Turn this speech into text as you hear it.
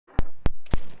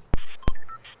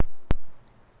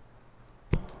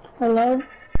Hello?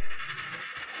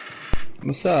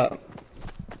 What's up?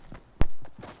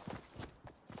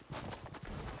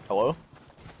 Hello?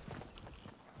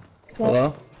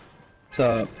 Hello? What's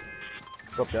up?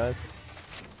 What's up, guys?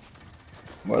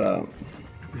 What up?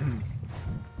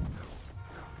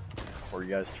 Where are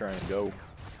you guys trying to go?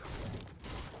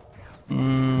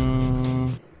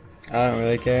 I don't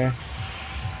really care.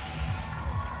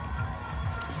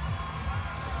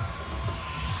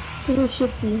 It's pretty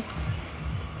shifty.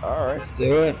 Alright. Let's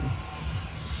do it.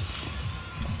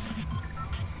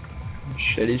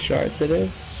 Shitty shards it is.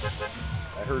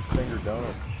 I heard Finger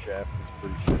Donut Shaft is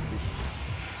pretty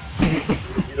shifty.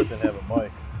 He doesn't have a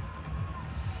mic.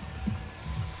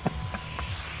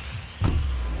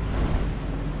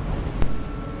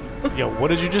 Yo, what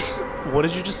did you just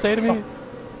say to me?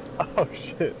 Oh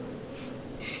shit.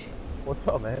 What's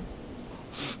up, man?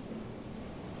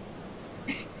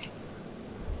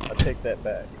 I take that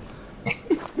back.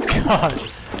 God,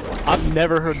 I've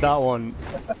never heard that one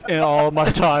in all my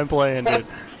time playing, dude.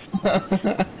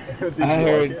 I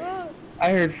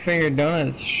heard Finger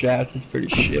Donuts Shaft is pretty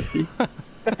shifty.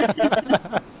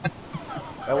 At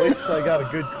least I got a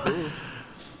good crew.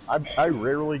 I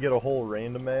rarely get a whole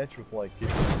random match with like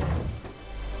people.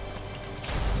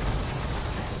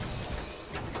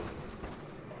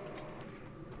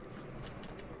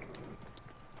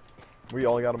 We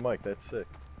all got a mic, that's sick.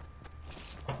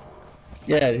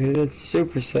 Yeah, dude, it's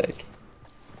super sick.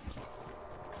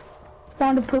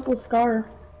 Found a purple scar.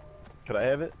 Could I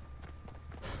have it?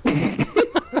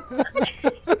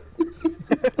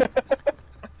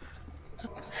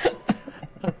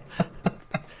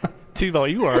 Tebow,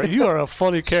 you are a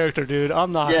funny character, dude.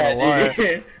 I'm not gonna lie.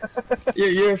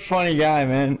 Dude, you're a funny guy,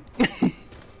 man.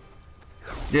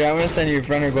 Dude, I'm gonna send you a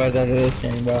friend request after this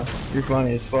game, bro. You're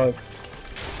funny as fuck.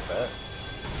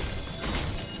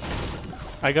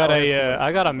 I got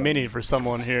a mini for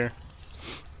someone here.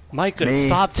 Micah, Me.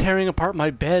 stop tearing apart my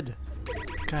bed.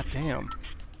 God damn.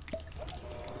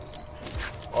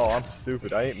 Oh, I'm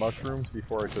stupid. I ate mushrooms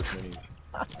before I took minis.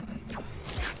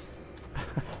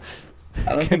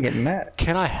 I don't think it matters.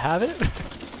 Can I have it?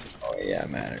 Oh yeah,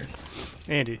 it matters.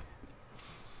 Andy.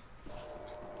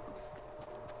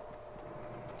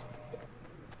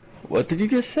 What did you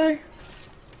just say?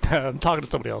 I'm talking to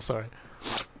somebody else, sorry.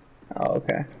 Oh,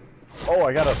 okay. Oh,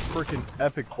 I got a freaking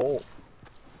epic bolt.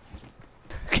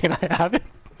 Can I have it?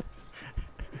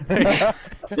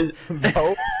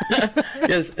 No.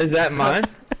 is that mine?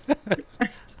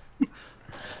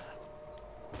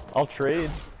 I'll trade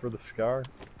for the scar.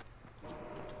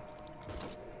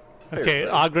 Okay,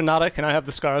 Agrenata, can I have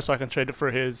the scar so I can trade it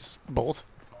for his bolt?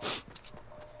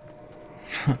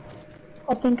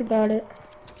 I'll think about it.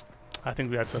 I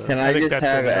think that's a. Can I think just that's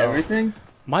have a no. everything?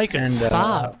 Micah, And,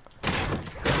 stop!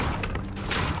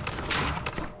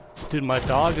 Dude, my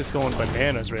dog is going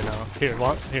bananas right now. Here,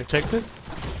 here, take this.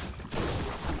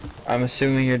 I'm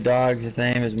assuming your dog's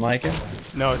name is Micah?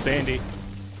 No, it's Andy.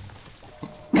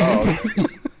 Oh.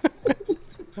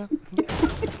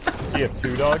 You have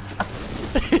two dogs?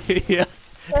 yeah,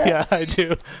 yeah, I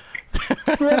do.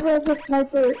 Whoever has a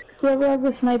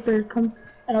sniper, come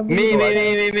and I'll be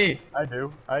Me. I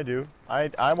do.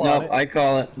 I'm on No, it. I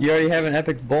call it. You already have an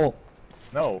epic bolt.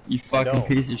 No. You fucking don't.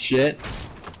 piece of shit.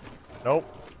 Nope.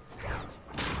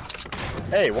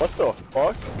 Hey, what the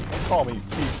fuck? Don't call me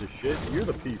piece of shit. You're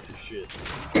the piece of shit.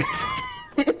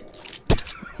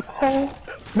 Oh,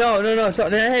 No.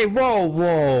 Hey, whoa.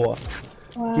 wow.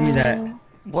 Give me that.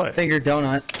 What? Finger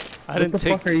donut. I didn't What the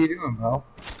fuck are you doing, bro?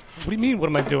 What do you mean? What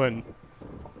am I doing?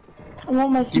 I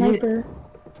want my me- sniper.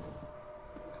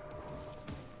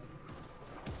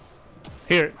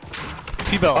 Here,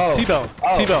 T-Bell, Oh. T-Bell,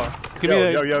 Oh. T-Bell. Give me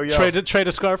a yo. trade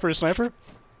a scar for a sniper.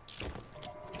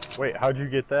 Wait, how'd you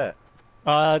get that?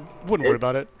 Wouldn't worry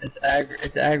about it. It's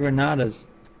Agrenata's.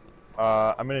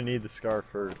 I'm gonna need the scar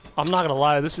first. I'm not gonna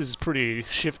lie, this is pretty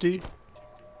shifty.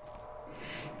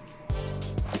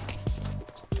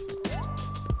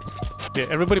 Yeah,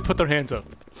 everybody put their hands up.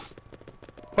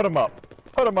 Put them up.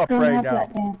 Put them up I don't right have now.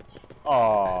 that dance.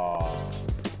 Aww.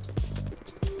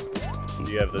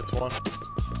 Do you have this one?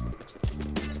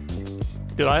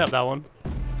 Dude, I have that one.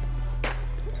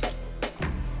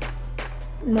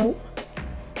 Nope.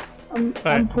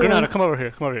 Alright, poor. Granada, come over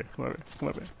here. Come.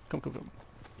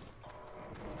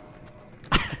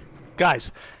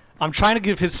 Guys, I'm trying to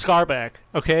give his scar back,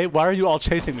 okay? Why are you all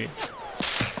chasing me?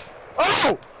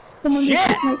 Oh! Someone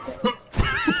just sniped us.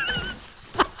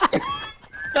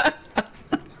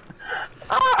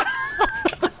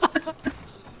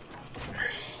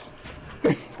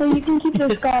 Well, you can keep the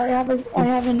scar. I have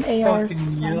an AR.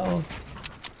 Fucking yells.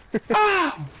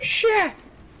 Oh, shit!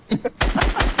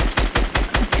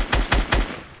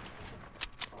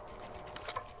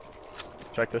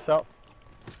 Check this out.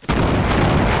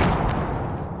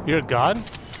 You're a god?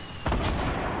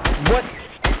 What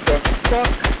the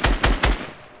fuck?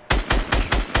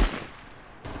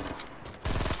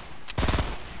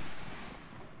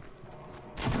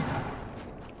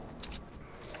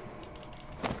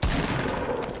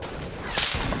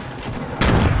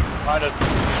 Find it.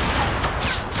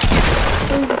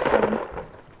 Where's this one?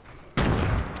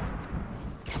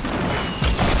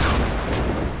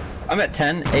 I'm at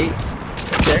 10, 8,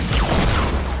 6,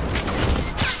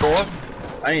 4.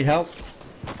 I need help.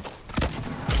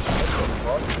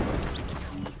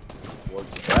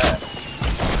 What's that?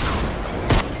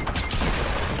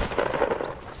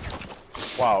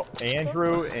 Wow,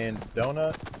 Andrew and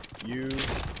Donut, you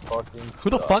fucking. Who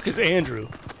the suck. fuck is Andrew?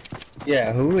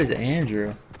 Yeah, who is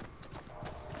Andrew?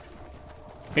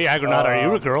 Hey, Agrenata, are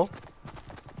you a girl?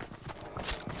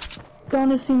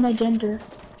 Don't assume my gender.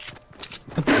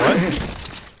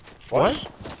 What?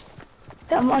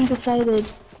 I'm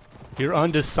undecided. You're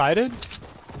undecided?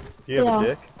 Do you have Yeah. a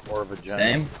dick or a vagina?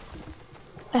 Same.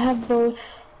 I have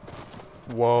both.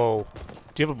 Whoa.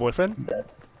 Do you have a boyfriend?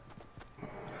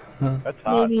 That's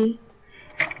hot. Maybe.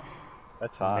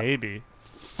 That's hot. Maybe.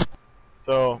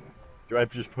 So, do I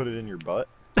just put it in your butt?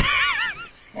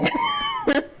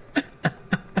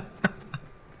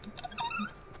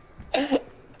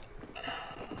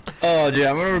 Oh, dude,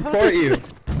 I'm gonna report you.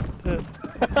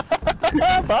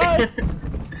 Bye!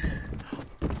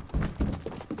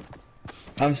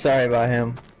 I'm sorry about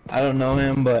him. I don't know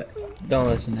him, but don't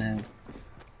listen to him.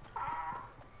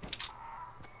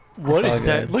 What It's is all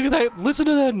that? good. Look at that. Listen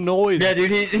to that noise. Yeah,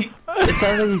 dude, it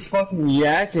sounds like he's fucking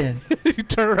yakking. You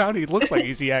turn around, he looks like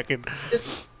he's yakking.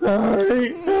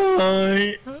 Alright,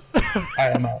 alright.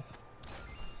 Alright, I'm out.